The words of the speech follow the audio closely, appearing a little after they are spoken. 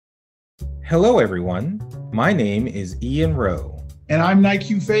Hello, everyone. My name is Ian Rowe. And I'm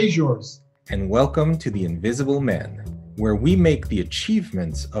Nike Fajors. And welcome to The Invisible Men, where we make the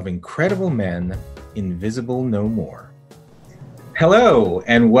achievements of incredible men invisible no more. Hello,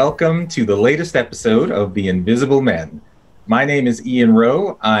 and welcome to the latest episode of The Invisible Men. My name is Ian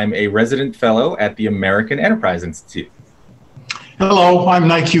Rowe. I'm a resident fellow at the American Enterprise Institute. Hello, I'm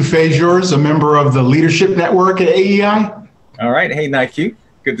Nike Fajors, a member of the Leadership Network at AEI. All right. Hey, Nike.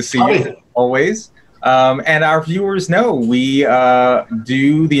 Good to see you, always. And our viewers know we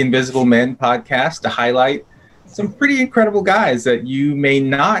do the Invisible Men podcast to highlight some pretty incredible guys that you may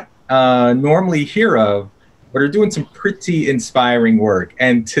not normally hear of, but are doing some pretty inspiring work.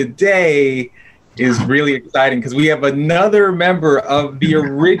 And today is really exciting because we have another member of the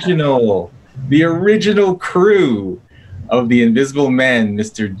original crew of the Invisible Men.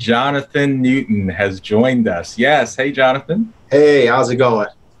 Mr. Jonathan Newton has joined us. Yes. Hey, Jonathan. Hey, how's it going?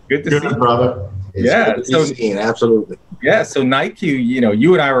 Good to see you, brother. It's good to be seen. Absolutely. Yeah. So Nike,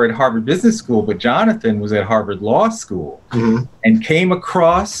 you and I were at Harvard Business School, but Jonathan was at Harvard Law School and came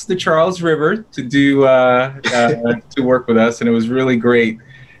across the Charles River to do to work with us, and it was really great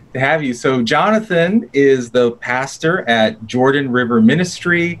to have you. So Jonathan is the pastor at Jordan River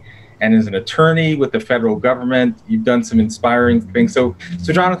Ministry and is an attorney with the federal government. You've done some inspiring things. So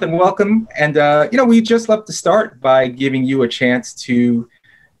Jonathan, welcome. And, we just love to start by giving you a chance to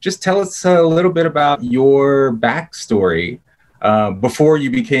just tell us a little bit about your backstory before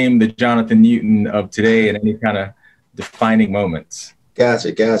you became the Jonathan Newton of today and any kind of defining moments.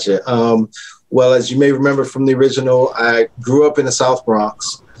 Gotcha. Well, as you may remember from the original, I grew up in the South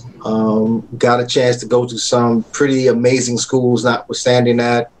Bronx. Got a chance to go to some pretty amazing schools, notwithstanding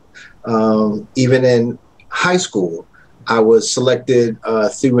that. Even in high school, I was selected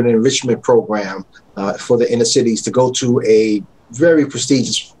through an enrichment program for the inner cities to go to a very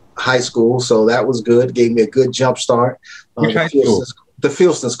prestigious high school. So that was good. Gave me a good jump start. Which high school? The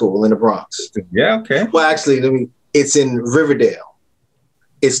Fieldston School in the Bronx. Yeah, okay. Well, actually, it's in Riverdale.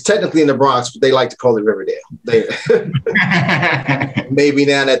 It's technically in the Bronx, but they like to call it Riverdale. Maybe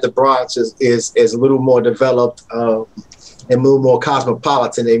now that the Bronx is a little more developed and a little more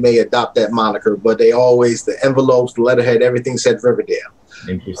cosmopolitan, they may adopt that moniker, but they always, the envelopes, the letterhead, everything said Riverdale.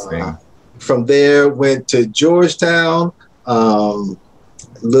 Interesting. From there, went to Georgetown, I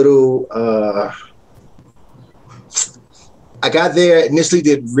got there, initially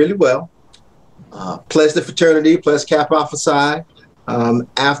did really well. Pledged the fraternity, pledged Kappa Alpha Psi.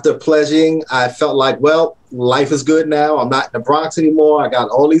 After pledging, I felt like, well, life is good now. I'm not in the Bronx anymore. I got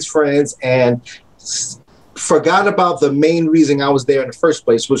all these friends and forgot about the main reason I was there in the first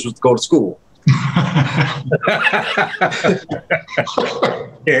place, which was to go to school.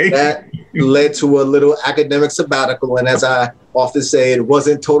 Okay. That led to a little academic sabbatical. And as I often say, it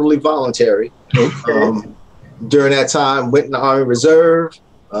wasn't totally voluntary. Okay. During that time, went in the Army Reserve,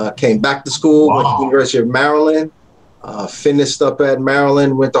 came back to school, went to the University of Maryland, finished up at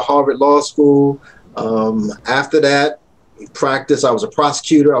Maryland, went to Harvard Law School. After that, practice. I was a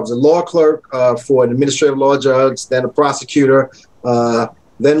prosecutor. I was a law clerk for an administrative law judge, then a prosecutor.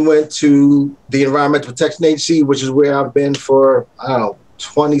 Then went to the Environmental Protection Agency, which is where I've been for,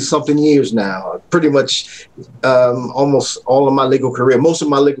 20-something years now. Pretty much almost all of my legal career. Most of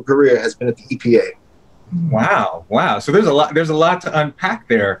my legal career has been at the EPA. Wow. So there's a lot to unpack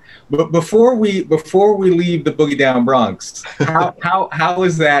there. But before we leave the boogie down Bronx, how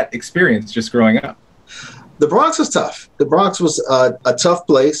was that experience just growing up? The Bronx was tough. The Bronx was a tough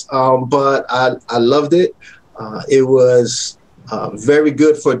place, but I loved it. It was very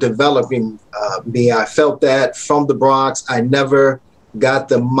good for developing me. I felt that from the Bronx. I never got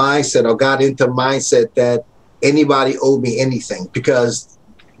the mindset or got into mindset that anybody owed me anything, because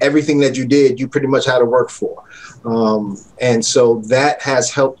everything that you did, you pretty much had to work for. And so that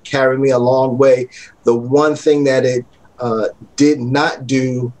has helped carry me a long way. The one thing that it did not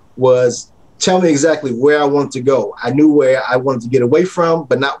do was tell me exactly where I wanted to go. I knew where I wanted to get away from,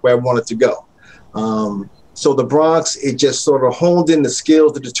 but not where I wanted to go. So the Bronx, it just sort of honed in the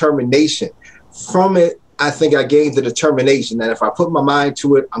skills, the determination. From it, I think I gained the determination that if I put my mind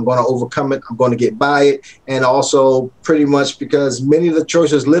to it, I'm going to overcome it. I'm going to get by it. And also pretty much because many of the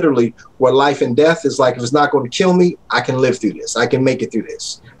choices literally were life and death. It's like, if it's not going to kill me, I can live through this. I can make it through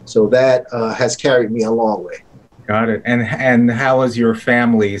this. So that has carried me a long way. Got it. And how was your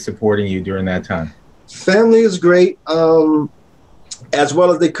family supporting you during that time? Family is great. As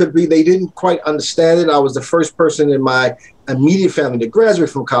well as they could be. They didn't quite understand it. I was the first person in my immediate family to graduate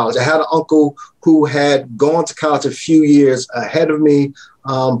from college. I had an uncle who had gone to college a few years ahead of me,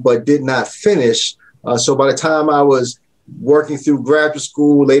 but did not finish. So by the time I was working through graduate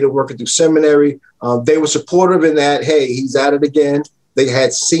school, later working through seminary. They were supportive in that, hey, he's at it again. They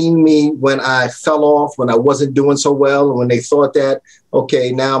had seen me when I fell off, when I wasn't doing so well, and when they thought that,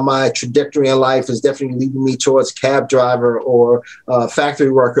 okay, now my trajectory in life is definitely leading me towards cab driver or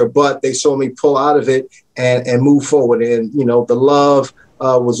factory worker, but they saw me pull out of it and move forward. And, you know, the love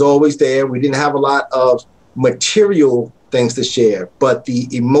was always there. We didn't have a lot of material things to share, but the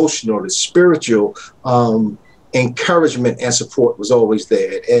emotional, the spiritual encouragement and support was always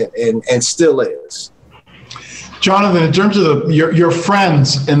there and still is. Jonathan, in terms of your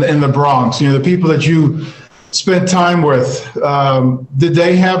friends in the Bronx, you know, the people that you spent time with, did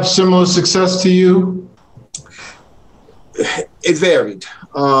they have similar success to you? It varied.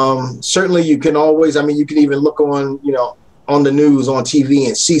 Certainly you can always, I mean, you can even look on, you know, on the news, on TV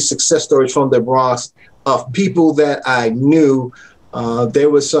and see success stories from the Bronx of people that I knew. There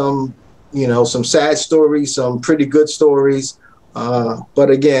was some, you know, some sad stories, some pretty good stories.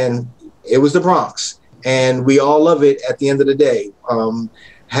 But again, it was the Bronx. And we all love it at the end of the day.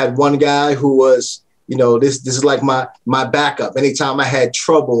 Had one guy who was, you know, this is like my backup. Anytime I had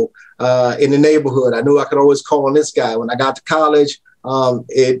trouble in the neighborhood, I knew I could always call on this guy. When I got to college,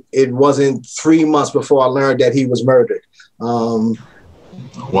 it wasn't 3 months before I learned that he was murdered. Wow.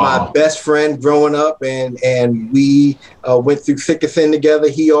 My best friend growing up, and we went through thick and thin together.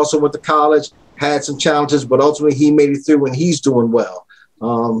 He also went to college, had some challenges, but ultimately he made it through and he's doing well.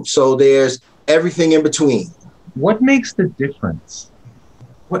 So there's everything in between. What makes the difference?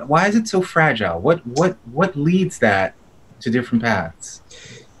 Why is it so fragile? What leads that to different paths?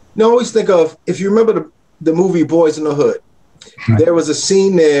 You know, always think of, if you remember the movie Boys in the Hood, there was a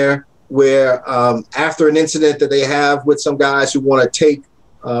scene there where after an incident that they have with some guys who want to take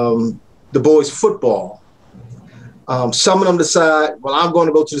the boys' football, some of them decide, well, I'm going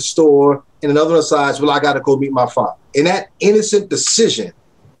to go to the store, and another one decides, well, I got to go meet my father. And that innocent decision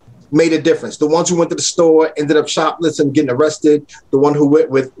made a difference. The ones who went to the store ended up shoplifting, getting arrested. The one who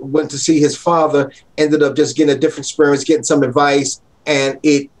went to see his father ended up just getting a different experience, getting some advice, and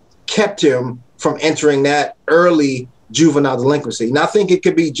it kept him from entering that early juvenile delinquency. And I think it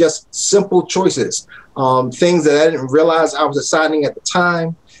could be just simple choices, things that I didn't realize I was deciding at the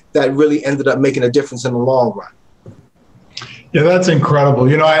time that really ended up making a difference in the long run. Yeah, that's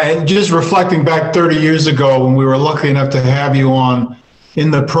incredible. You know, and just reflecting back 30 years ago when we were lucky enough to have you on in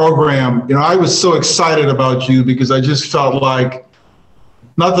the program, you know, I was so excited about you because I just felt like,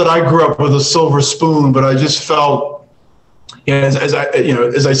 not that I grew up with a silver spoon, but I just felt, as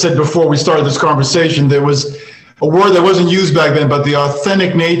I said before we started this conversation, there was a word that wasn't used back then, but the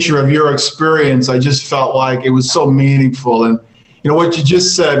authentic nature of your experience, I just felt like it was so meaningful. And, you know, what you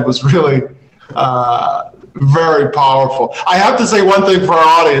just said was really very powerful. I have to say one thing for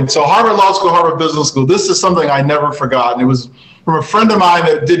our audience. So Harvard Law School, Harvard Business School, this is something I never forgot. And it was from a friend of mine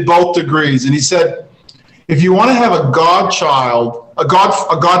that did both degrees. And he said, if you want to have a godparent,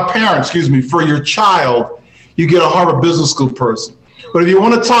 for your child, you get a Harvard Business School person. But if you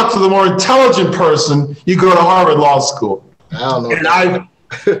want to talk to the more intelligent person, you go to Harvard Law School. I don't know.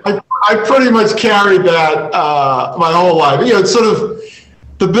 And I pretty much carried that my whole life. You know, it's sort of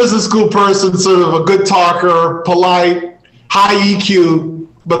the business school person, sort of a good talker, polite, high EQ,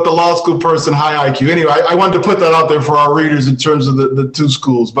 but the law school person, high IQ. Anyway, I wanted to put that out there for our readers in terms of the two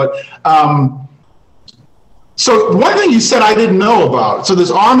schools. But so one thing you said I didn't know about, so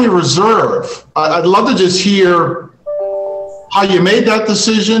this Army Reserve, I'd love to just hear how you made that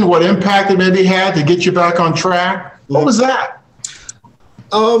decision, what impact it maybe had to get you back on track. What was that?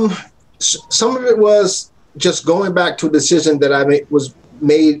 Some of it was just going back to a decision that I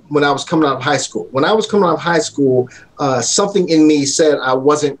made when I was coming out of high school. When I was coming out of high school, something in me said I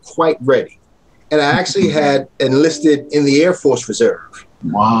wasn't quite ready. And I actually had enlisted in the Air Force Reserve.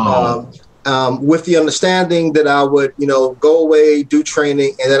 Wow. With the understanding that I would, go away, do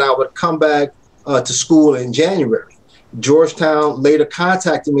training, and then I would come back to school in January. Georgetown later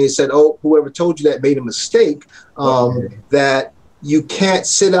contacted me and said, oh, whoever told you that made a mistake, that you can't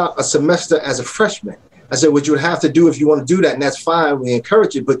sit out a semester as a freshman. I said, what you would have to do if you want to do that, and that's fine, we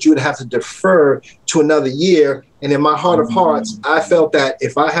encourage it, but you would have to defer to another year. And in my heart of hearts, I felt that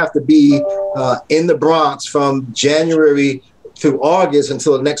if I have to be in the Bronx from January through August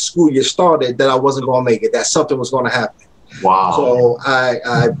until the next school year started, that I wasn't going to make it, that something was going to happen. Wow. So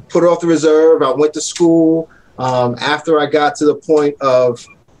I put off the reserve. I went to school. After I got to the point of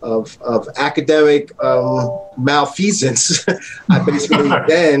academic malfeasance, I basically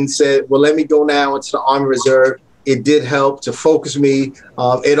then said, well, let me go now into the Army Reserve. It did help to focus me.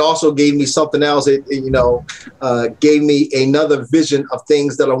 It also gave me something else. It gave me another vision of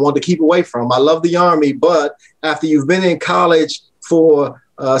things that I wanted to keep away from. I love the Army, but after you've been in college for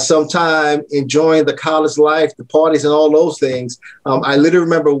some time, enjoying the college life, the parties and all those things. I literally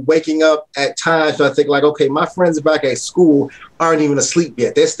remember waking up at times and I think like, okay, my friends back at school aren't even asleep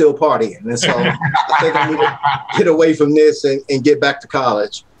yet. They're still partying. And so I think I need to get away from this and get back to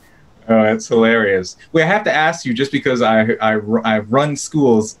college. Oh, that's hilarious. Well, I have to ask you, just because I run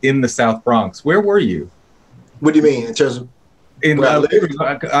schools in the South Bronx, where were you? What do you mean in terms of?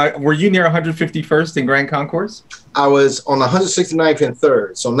 Were you near 151st in Grand Concourse? I was on 169th and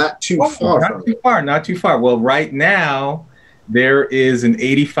 3rd, so not too far. Not too far. Well, right now, there is an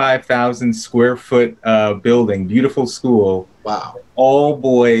 85,000 square foot building, beautiful school. Wow. All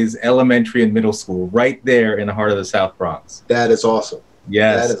boys, elementary and middle school, right there in the heart of the South Bronx. That is awesome.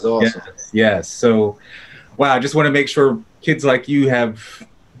 Yes. That is awesome. Yes. So, wow, I just want to make sure kids like you have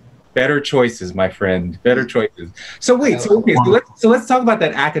better choices, my friend. Better choices. So wait, so let's talk about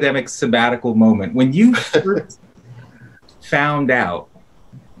that academic sabbatical moment when you first found out.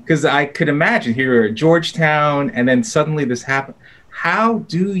 Because I could imagine here at Georgetown, and then suddenly this happened. How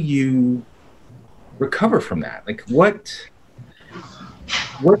do you recover from that? Like what?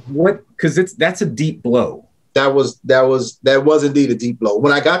 Because that's a deep blow. That was indeed a deep blow.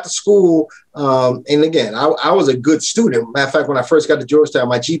 When I got to school, and again, I was a good student. Matter of fact, when I first got to Georgetown,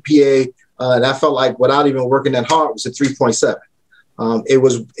 my GPA, and I felt like without even working that hard, was a 3.7.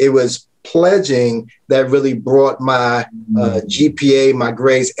 It was pledging that really brought my GPA, my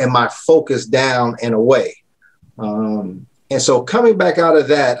grades, and my focus down and away. And so coming back out of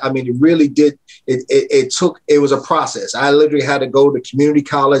that, I mean, it really did. It was a process. I literally had to go to community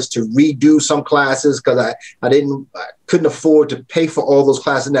college to redo some classes because I couldn't afford to pay for all those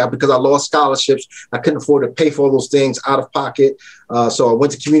classes now because I lost scholarships. I couldn't afford to pay for all those things out of pocket. So I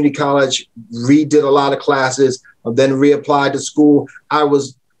went to community college, redid a lot of classes, then reapplied to school. I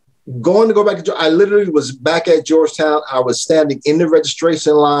was going to go back to, I literally was back at Georgetown. I was standing in the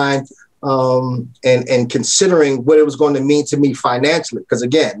registration line, and considering what it was going to mean to me financially, because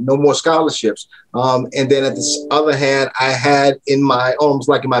again, no more scholarships. And then at the other hand, I had in my, almost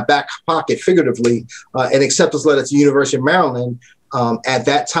like in my back pocket, figuratively, an acceptance letter to the University of Maryland. At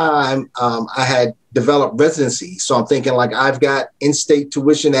that time, I had developed residency. So I'm thinking like I've got in-state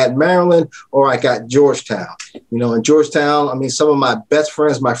tuition at Maryland or I got Georgetown. You know, in Georgetown, I mean, some of my best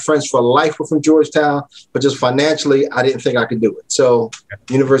friends, my friends for life were from Georgetown, but just financially, I didn't think I could do it. So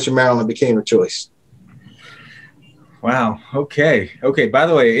University of Maryland became a choice. Wow. Okay. By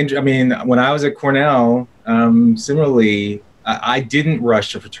the way, I mean, when I was at Cornell, similarly, I didn't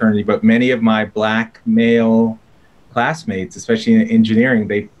rush to fraternity, but many of my Black male classmates, especially in engineering,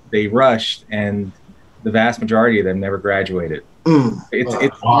 they rushed, and the vast majority of them never graduated. It's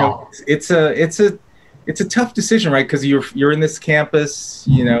a tough decision, right? Because you're in this campus,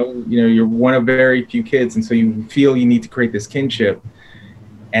 you know, you're one of very few kids, and so you feel you need to create this kinship,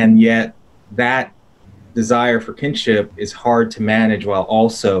 and yet that desire for kinship is hard to manage while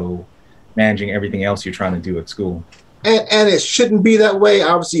also managing everything else you're trying to do at school. And it shouldn't be that way.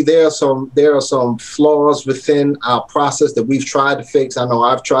 Obviously, there are some flaws within our process that we've tried to fix. I know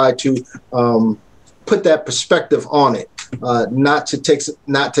I've tried to put that perspective on it, not to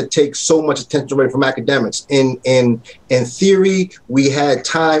take so much attention away from academics. In theory, we had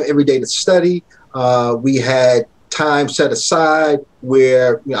time every day to study. We had time set aside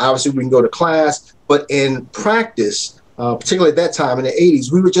where, you know, obviously we can go to class. But in practice, particularly at that time in the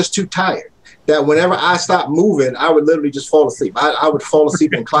 80s, we were just too tired. That whenever I stopped moving, I would literally just fall asleep. I would fall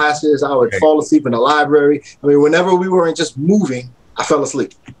asleep in classes. I would fall asleep in the library. I mean, whenever we weren't just moving, I fell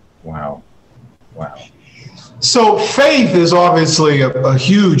asleep. Wow. So faith is obviously a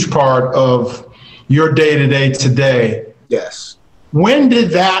huge part of your day-to-day today. Yes. When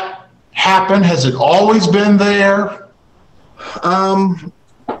did that happen? Has it always been there?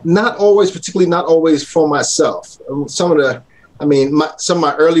 Not always, particularly not always for myself. Some of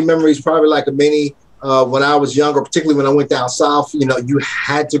my early memories, probably like a many, when I was younger, particularly when I went down south, you know, you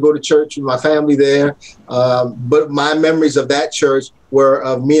had to go to church with my family there. But my memories of that church were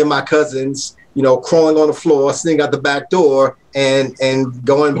of me and my cousins, you know, crawling on the floor, sneaking out the back door and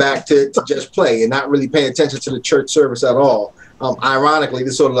going back to just play and not really paying attention to the church service at all. Ironically,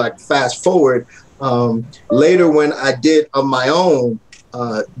 this sort of like fast forward, later when I did on my own,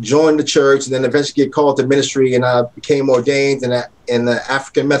 joined the church and then eventually get called to ministry, and I became ordained in the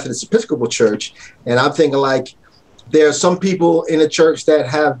African Methodist Episcopal Church. And I'm thinking like there are some people in the church that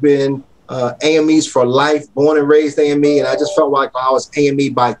have been AMEs for life, born and raised AME, and I just felt like I was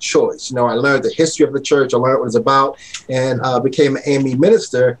AME by choice. You know, I learned the history of the church, I learned what it's about, and became an AME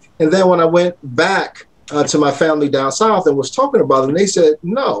minister. And then when I went back to my family down south and was talking about them, they said,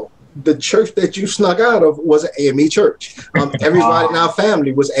 no, the church that you snuck out of was an AME church. Everybody in our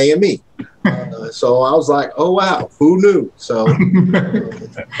family was AME. So I was like, oh, wow, who knew? So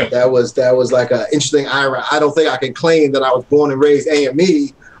that was like an interesting irony. I don't think I can claim that I was born and raised AME,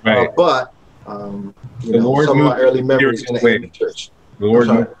 right. But you know, some of my early memories in the AME church. The Lord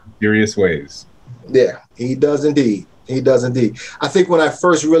moves in mysterious ways. Yeah, he does indeed. He does indeed. I think when I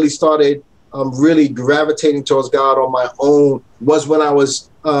first really started really gravitating towards God on my own was when I was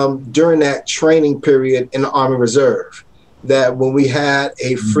during that training period in the Army Reserve. That when we had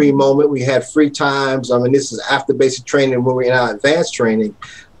a free moment, we had free times. I mean, this is after basic training when we were in our advanced training,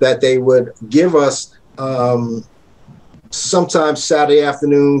 that they would give us sometimes Saturday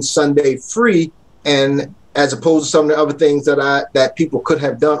afternoon, Sunday free, and as opposed to some of the other things that people could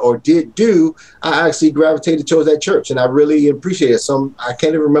have done or did do, I actually gravitated towards that church, and I really appreciate it. I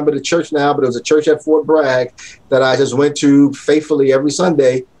can't even remember the church now, but it was a church at Fort Bragg that I just went to faithfully every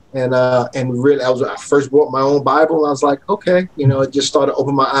Sunday, and really, I first bought my own Bible, and I was like, okay, you know, it just started to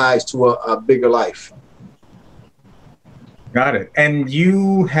open my eyes to a bigger life. Got it. And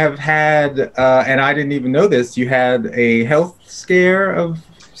you have had, and I didn't even know this, you had a health scare of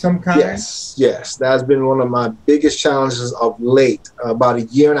some kind? Yes. That's been one of my biggest challenges of late. About a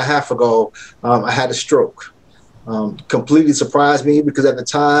year and a half ago, I had a stroke. Completely surprised me because at the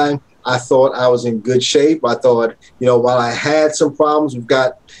time I thought I was in good shape. I thought, you know, while I had some problems, we've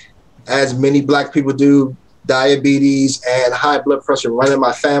got, as many Black people do, diabetes and high blood pressure running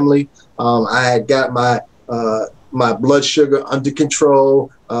my family. I had got my blood sugar under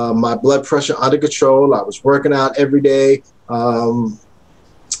control, my blood pressure under control. I was working out every day.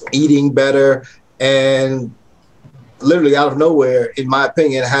 Eating better, and literally out of nowhere, in my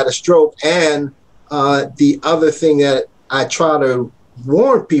opinion, had a stroke. And the other thing that I try to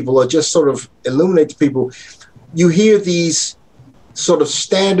warn people or just sort of illuminate to people, you hear these sort of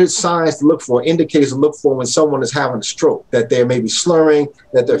standard signs to look for, indicators to look for when someone is having a stroke, that they're maybe slurring,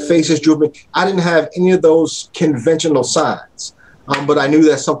 that their face is drooping. I didn't have any of those conventional signs, but I knew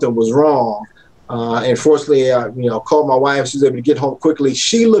that something was wrong. And fortunately, called my wife. She was able to get home quickly.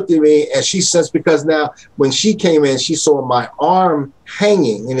 She looked at me and she sensed, because now when she came in, she saw my arm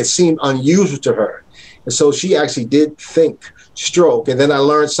hanging and it seemed unusual to her. And so she actually did think stroke. And then I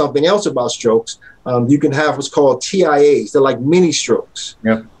learned something else about strokes. You can have what's called TIAs. They're like mini strokes.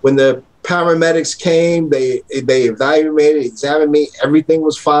 Yep. When the paramedics came, they evaluated, examined me, everything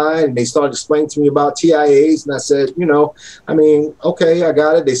was fine, and they started explaining to me about TIAs, and I said, okay, I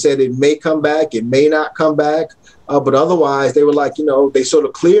got it. They said it may come back, it may not come back, but otherwise they were like, they sort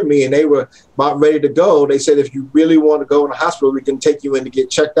of cleared me and they were about ready to go. They said, if you really want to go in the hospital, we can take you in to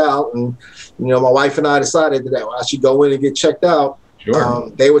get checked out. And my wife and I decided that I should go in and get checked out. Sure.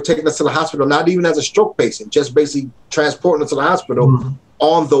 They were taking us to the hospital, not even as a stroke patient, just basically transporting us to the hospital. Mm-hmm.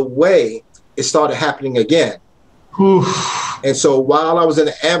 On the way, it started happening again. Oof. And so while I was in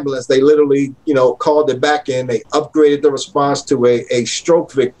the ambulance, they literally, called it back in. They upgraded the response to a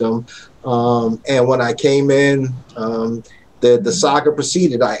stroke victim. And when I came in, the saga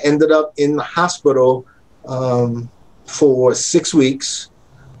proceeded. I ended up in the hospital for 6 weeks.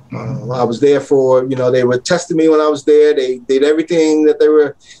 I was there for, they were testing me when I was there. They did everything that they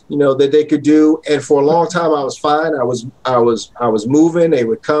were, that they could do. And for a long time, I was fine. I was moving. They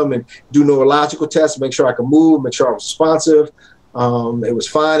would come and do neurological tests, make sure I could move, make sure I was responsive. It was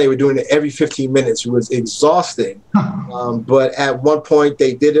fine. They were doing it every 15 minutes. It was exhausting. But at one point,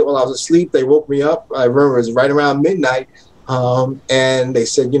 they did it while I was asleep. They woke me up. I remember it was right around midnight. And they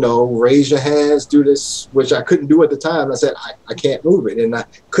said, raise your hands, do this, which I couldn't do at the time. I said, I can't move it. And I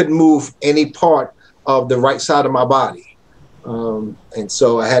couldn't move any part of the right side of my body. And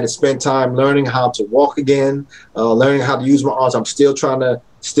so I had to spend time learning how to walk again, learning how to use my arms. I'm still trying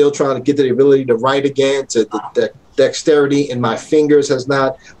to get the ability to write again. The dexterity in my fingers has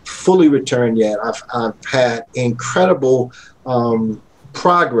not fully returned yet. I've had incredible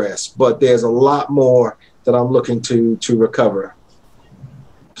progress, but there's a lot more that I'm looking to recover.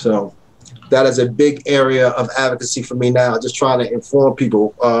 So that is a big area of advocacy for me now, just trying to inform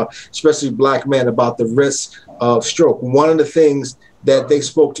people, especially Black men, about the risk of stroke. One of the things that they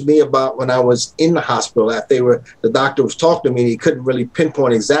spoke to me about when I was in the hospital, after the doctor was talking to me, and he couldn't really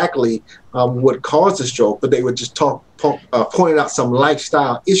pinpoint exactly what caused the stroke, but they would just pointing out some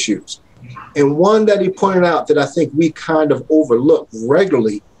lifestyle issues. And one that he pointed out that I think we kind of overlook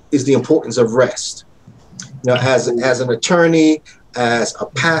regularly is the importance of rest. As an attorney, as a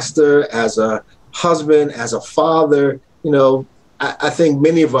pastor, as a husband, as a father, I think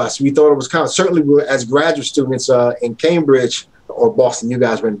many of us, we thought it was certainly we were, as graduate students in Cambridge or Boston, you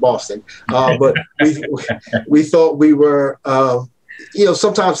guys were in Boston, but we thought we were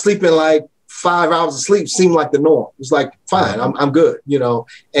sometimes sleeping like 5 hours of sleep seemed like the norm. It's like, fine, I'm good,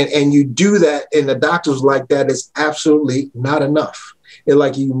 and you do that. And the doctors like that is absolutely not enough. It's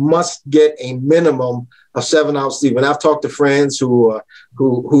like you must get a minimum of 7 hours sleep. And I've talked to friends who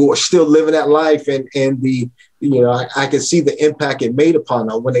are still living that life, and I can see the impact it made upon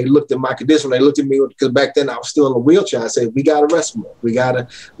them when they looked at my condition. When they looked at me, because back then I was still in a wheelchair. I said, we got to rest more. We got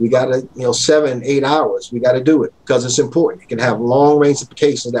to 7, 8 hours. We got to do it because it's important. It can have long range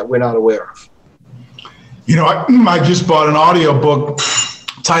implications that we're not aware of. I just bought an audiobook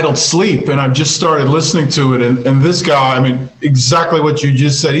titled Sleep, and I've just started listening to it. And this guy, exactly what you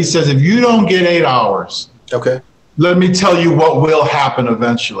just said. He says, if you don't get 8 hours, okay, let me tell you what will happen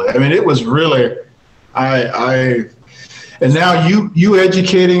eventually. It was really, and now you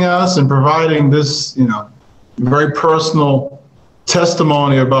educating us and providing this, very personal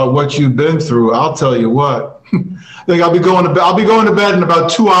testimony about what you've been through. I'll tell you what. I think I'll be going to bed in about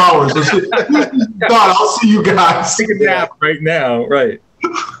 2 hours. I'll see you guys. Take a nap right now, right?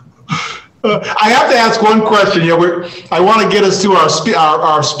 I have to ask one question. I want to get us to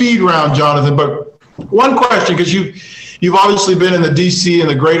our speed round, Jonathan. But one question, because you've obviously been in the DC and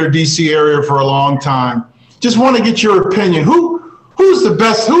the greater DC area for a long time. Just want to get your opinion. Who's the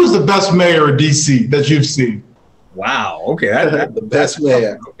best mayor of DC that you've seen? Wow. Okay. That's the best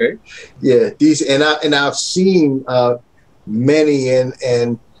mayor. Okay. Yeah. DC, and I've seen many,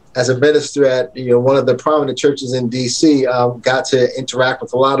 and as a minister at one of the prominent churches in DC, got to interact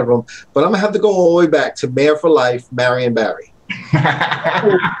with a lot of them. But I'm gonna have to go all the way back to Mayor for Life, Marion Barry.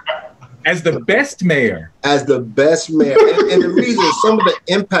 As the best mayor. As the best mayor, and the reason, some of the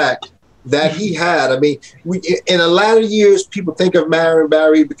impact that he had. In the latter years, people think of Marion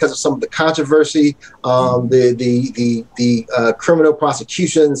Barry because of some of the controversy, the criminal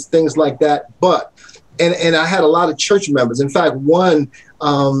prosecutions, things like that. But and I had a lot of church members. In fact, one,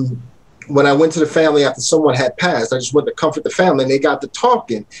 when I went to the family after someone had passed, I just went to comfort the family, and they got to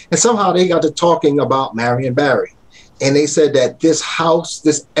talking, and somehow they got to talking about Marion Barry. And they said that this house,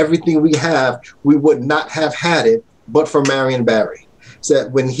 this everything we have, we would not have had it but for Marion Barry. So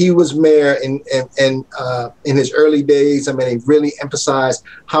that when he was mayor in his early days, he really emphasized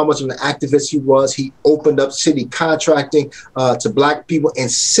how much of an activist he was. He opened up city contracting to Black people,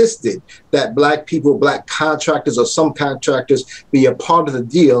 insisted that Black people, Black contractors or some contractors be a part of the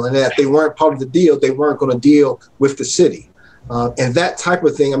deal, and that if they weren't part of the deal, they weren't going to deal with the city. And that type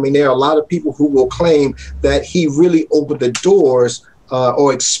of thing. There are a lot of people who will claim that he really opened the doors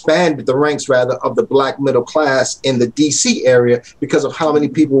or expanded the ranks, rather, of the Black middle class in the DC area because of how many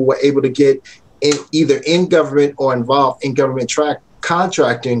people were able to get either in government or involved in government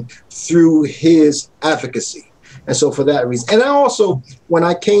contracting through his advocacy. And so for that reason. And I also, when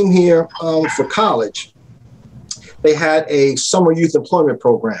I came here for college, they had a summer youth employment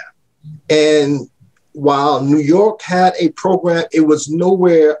program. And while New York had a program, it was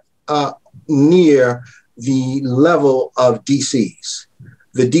nowhere near the level of DC's.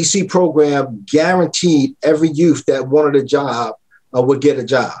 The DC program guaranteed every youth that wanted a job would get a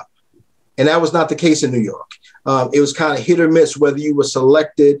job. And that was not the case in New York. It was kind of hit or miss whether you were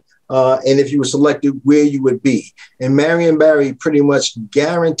selected, and if you were selected, where you would be. And Marion Barry pretty much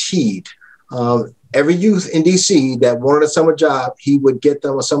guaranteed every youth in DC that wanted a summer job, he would get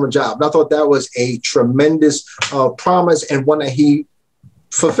them a summer job. And I thought that was a tremendous promise, and one that he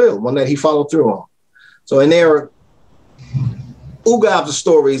fulfilled, one that he followed through on. So, and there are oogobs of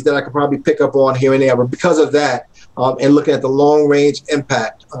stories that I could probably pick up on here and there, but because of that, and looking at the long range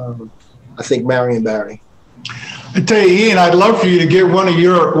impact, I think Marion Barry. I tell you, Ian, I'd love for you to get one of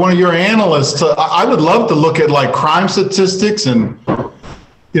your analysts. I would love to look at like crime statistics and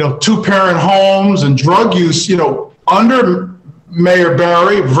two-parent homes and drug use, under Mayor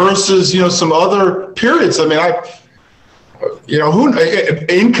Barry versus some other periods. Who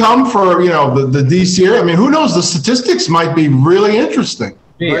income for the DC area. Who knows? The statistics might be really interesting.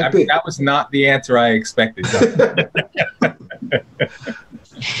 That was not the answer I expected.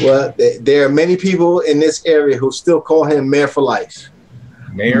 Well, there are many people in this area who still call him Mayor for Life.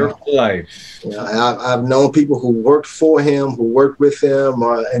 Mayor for Life. I've known people who worked for him, who worked with him,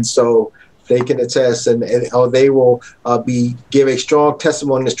 and so they can attest, and they will give a strong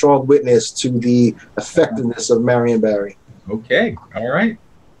testimony, a strong witness to the effectiveness of Marion Barry. Okay, all right.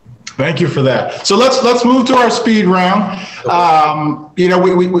 Thank you for that. So let's move to our speed round.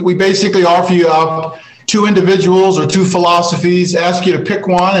 We basically offer you up two individuals or two philosophies, ask you to pick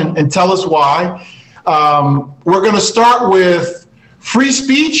one and tell us why. We're going to start with free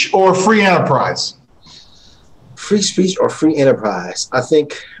speech or free enterprise. Free speech or free enterprise? I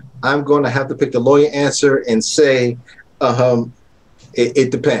think I'm going to have to pick the lawyer answer and say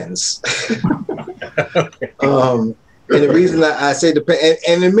It depends. Okay. And the reason that I say depend,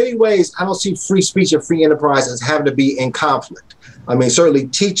 and in many ways, I don't see free speech and free enterprise as having to be in conflict. I mean, certainly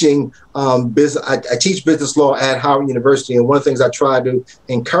teaching business. I teach business law at Howard University, and one of the things I try to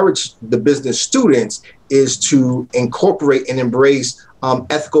encourage the business students is to incorporate and embrace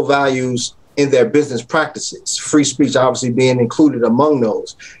ethical values in their business practices. Free speech, obviously, being included among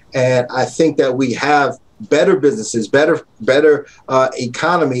those. And I think that we have better businesses, better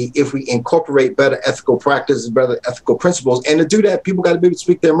economy if we incorporate better ethical practices, better ethical principles. And to do that, people got to be able to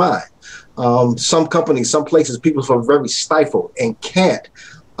speak their mind. Some companies, some places, people are very stifled and can't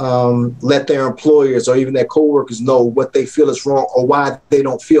let their employers or even their coworkers know what they feel is wrong or why they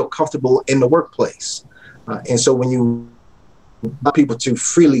don't feel comfortable in the workplace. And so when you allow people to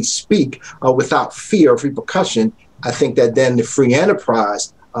freely speak without fear of repercussion, I think that then the free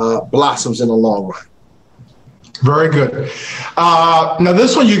enterprise blossoms in the long run. Very good. Now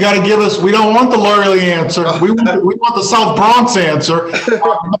this one you got to give us. We don't want the Lawyerly answer. We want the South Bronx answer.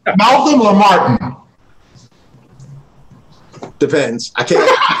 Malcolm or Martin? Depends. I can't.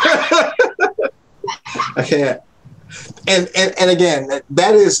 I can't. And again,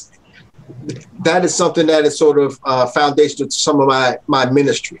 that is something that is sort of foundational to some of my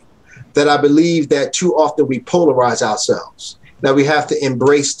ministry. That I believe that too often we polarize ourselves. That we have to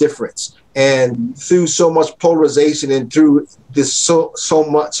embrace difference. And through so much polarization and through this so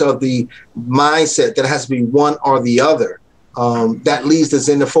much of the mindset that has to be one or the other, that leads to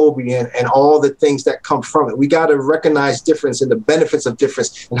xenophobia and all the things that come from it. We got to recognize difference and the benefits of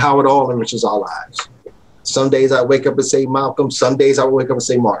difference and how it all enriches our lives. Some days I wake up and say Malcolm. Some days I wake up and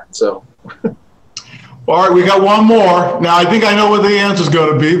say Martin. So. All right, we got one more. Now, I think I know what the answer is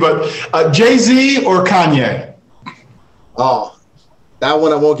going to be, but Jay-Z or Kanye? Oh. That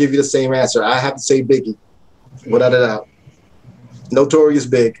one I won't give you the same answer. I have to say Biggie, without a doubt. Notorious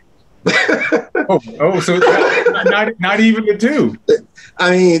Big. So not even the two.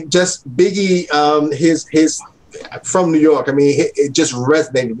 I mean, just Biggie, his from New York. I mean, it just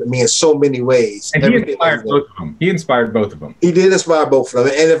resonated with me in so many ways. And he inspired both of them. He inspired both of them. He did inspire both of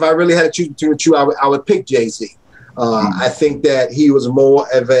them. And if I really had to choose between the two, I would pick Jay-Z. I think that he was more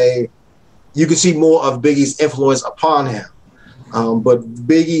of you could see more of Biggie's influence upon him. But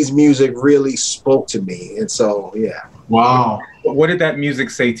Biggie's music really spoke to me. And so, yeah. Wow. What did that music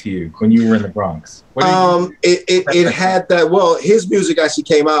say to you when you were in the Bronx? It had that, well, his music actually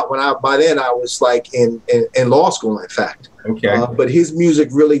came out by then I was like in law school, in fact. Okay. But his music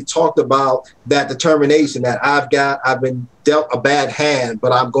really talked about that determination that I've been dealt a bad hand,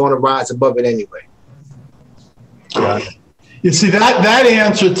 but I'm going to rise above it anyway. Yeah. You see, that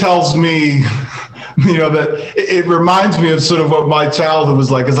answer tells me, that it reminds me of sort of what my childhood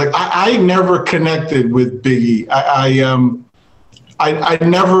was like. It's like I never connected with Biggie. I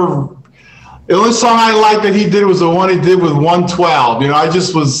never. The only song I liked that he did was the one he did with 112. I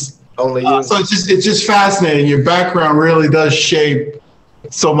just was. Only you. So it's just fascinating. Your background really does shape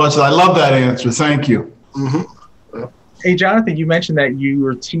so much. I love that answer. Thank you. Mm-hmm. Hey, Jonathan, you mentioned that you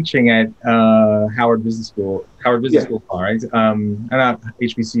were teaching at Howard Business School, School, right? Not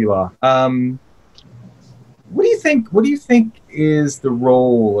HBC Law. What do you think is the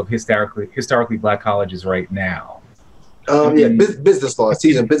role of historically Black colleges right now? Business law. It's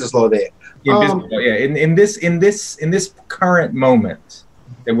teaching business law there. Business law, yeah. In this current moment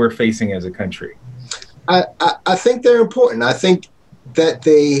that we're facing as a country, I think they're important. I think that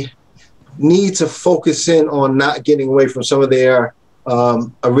they need to focus in on not getting away from some of their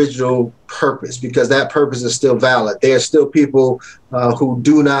original purpose, because that purpose is still valid. There are still people who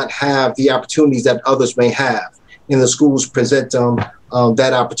do not have the opportunities that others may have, and the schools present them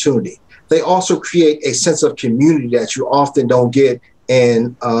that opportunity. They also create a sense of community that you often don't get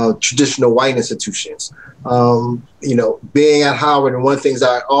in traditional white institutions. Being at Howard, and one of the things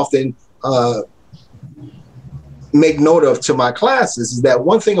I often make note of to my classes is that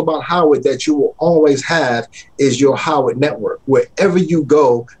one thing about Howard that you will always have is your Howard network. Wherever you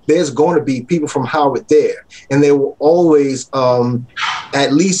go, there's going to be people from Howard there, and they will always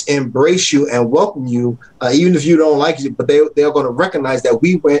at least embrace you and welcome you, even if you don't like it, but they're going to recognize that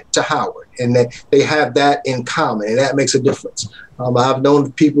we went to Howard and that they have that in common, and that makes a difference. I've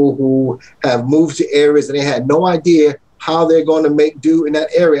known people who have moved to areas and they had no idea how they're going to make do in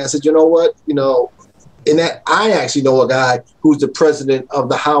that area. I said, you know what, in that, I actually know a guy who's the president of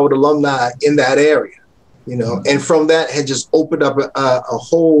the Howard alumni in that area, and from that had just opened up a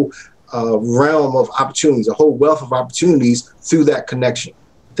whole realm of opportunities, a whole wealth of opportunities through that connection.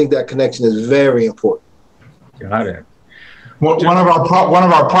 I think that connection is very important. Got it. One of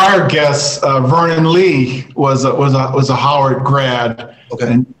our prior guests, Vernon Lee, was a Howard grad,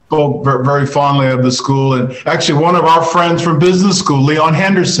 and spoke very fondly of the school. And actually, one of our friends from business school, Leon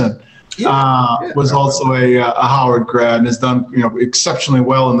Henderson, was also a Howard grad and has done exceptionally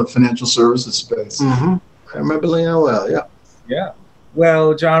well in the financial services space. Mm-hmm. I remember Leon well. Yeah. Yeah.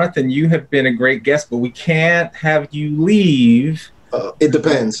 Well, Jonathan, you have been a great guest, but we can't have you leave. It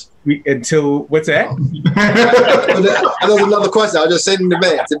depends. Until what's that? There's another question. I'll just say in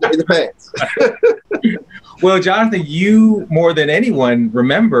advance. It depends. Well, Jonathan, you more than anyone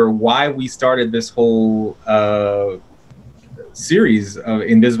remember why we started this whole series of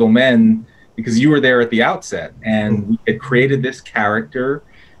Invisible Men, because you were there at the outset, and we had created this character,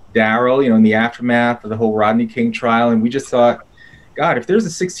 Daryl, in the aftermath of the whole Rodney King trial, and we just thought, God, if there's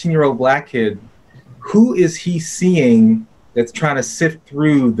a 16-year-old black kid, who is he seeing that's trying to sift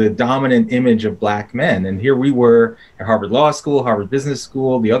through the dominant image of black men? And here we were at Harvard Law School, Harvard Business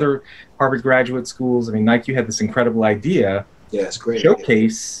School, the other Harvard graduate schools. I mean, Nike, you had this incredible idea. Yeah, it's great.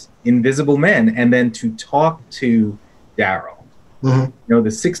 Showcase Invisible Men, and then to talk to Daryl. Mm-hmm. The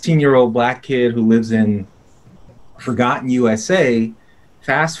 16-year-old black kid who lives in forgotten USA,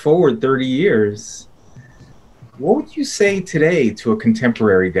 fast forward 30 years, what would you say today to a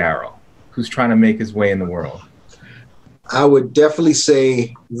contemporary Daryl who's trying to make his way in the world? I would definitely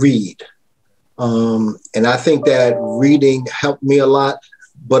say read. And I think that reading helped me a lot.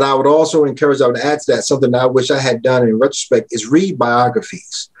 But I would also encourage, I would add to that, something that I wish I had done in retrospect, is read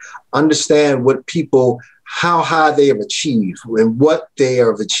biographies. Understand what people, how high they have achieved and what they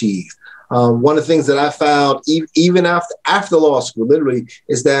have achieved. One of the things that I found, even after law school, literally,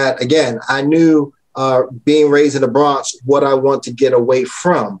 is that, again, I knew being raised in the Bronx, what I want to get away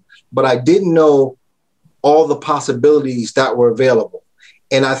from, but I didn't know all the possibilities that were available.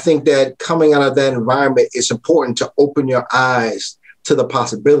 And I think that coming out of that environment, it's important to open your eyes to the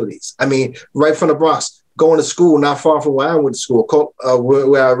possibilities. I mean, right from the Bronx, going to school, not far from where I went to school,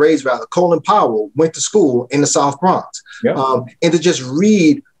 where I raised, rather, Colin Powell went to school in the South Bronx. Yep. And to just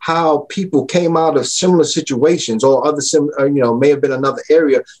read how people came out of similar situations or other, may have been another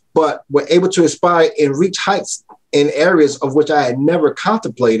area, but were able to aspire and reach heights in areas of which I had never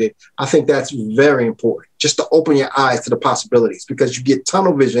contemplated. I think that's very important, just to open your eyes to the possibilities, because you get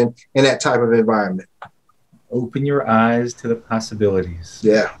tunnel vision in that type of environment. Open your eyes to the possibilities.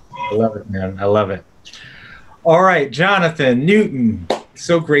 Yeah. I love it, man. I love it. All right, Jonathan Newton.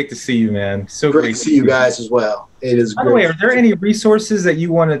 So great to see you, man. So great to see you guys as well. It is great. By the way, are there any resources that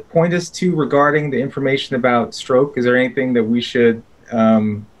you want to point us to regarding the information about stroke? Is there anything that we should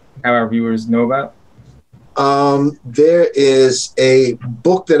have our viewers know about? There is a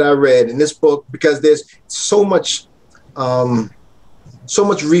book that I read, in this book, because there's so much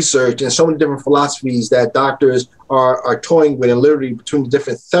research and so many different philosophies that doctors are toying with, and literally between the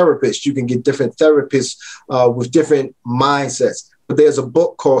different therapists, you can get different therapists with different mindsets. But there's a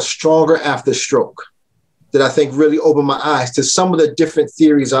book called Stronger After Stroke that I think really opened my eyes to some of the different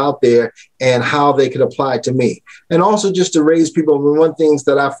theories out there and how they could apply to me. And also just to raise people. I mean, one of the things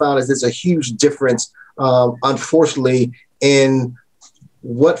that I found is there's a huge difference, unfortunately, in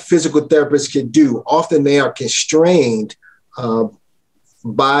what physical therapists can do. Often they are constrained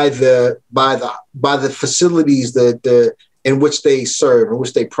by the facilities in which they serve, in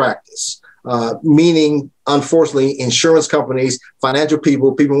which they practice. Meaning, unfortunately, insurance companies, financial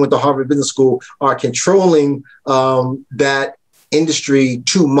people who went to Harvard Business School are controlling that industry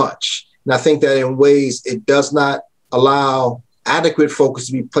too much. And I think that in ways it does not allow adequate focus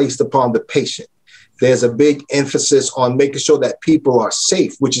to be placed upon the patient. There's a big emphasis on making sure that people are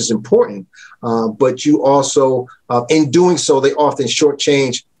safe, which is important. But you also, in doing so, they often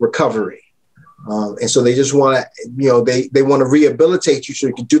shortchange recovery. And so they just want to, they want to rehabilitate you so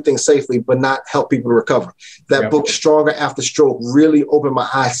you can do things safely, but not help people recover. That book, Stronger After Stroke, really opened my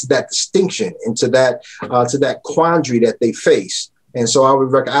eyes to that distinction and to that quandary that they face. And so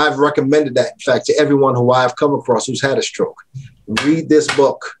I've recommended that, in fact, to everyone who I've come across who's had a stroke. Read this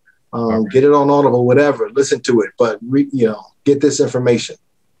book, get it on Audible, whatever, listen to it, but get this information.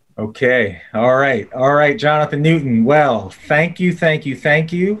 Okay. All right, Jonathan Newton. Well, thank you.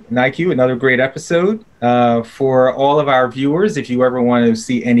 Nike, another great episode. For all of our viewers, if you ever want to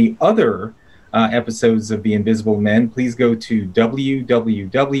see any other episodes of The Invisible Men, please go to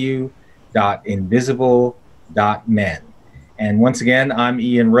www.invisible.men. And once again, I'm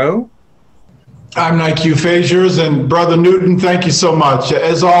Ian Rowe. I'm Nike Fazers, and Brother Newton, thank you so much.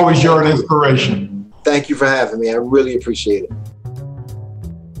 As always, you're an inspiration. Thank you for having me. I really appreciate it.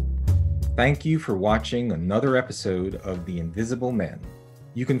 Thank you for watching another episode of The Invisible Men.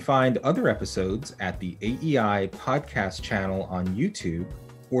 You can find other episodes at the AEI podcast channel on YouTube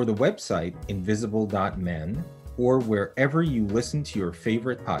or the website invisible.men or wherever you listen to your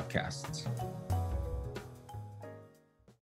favorite podcasts.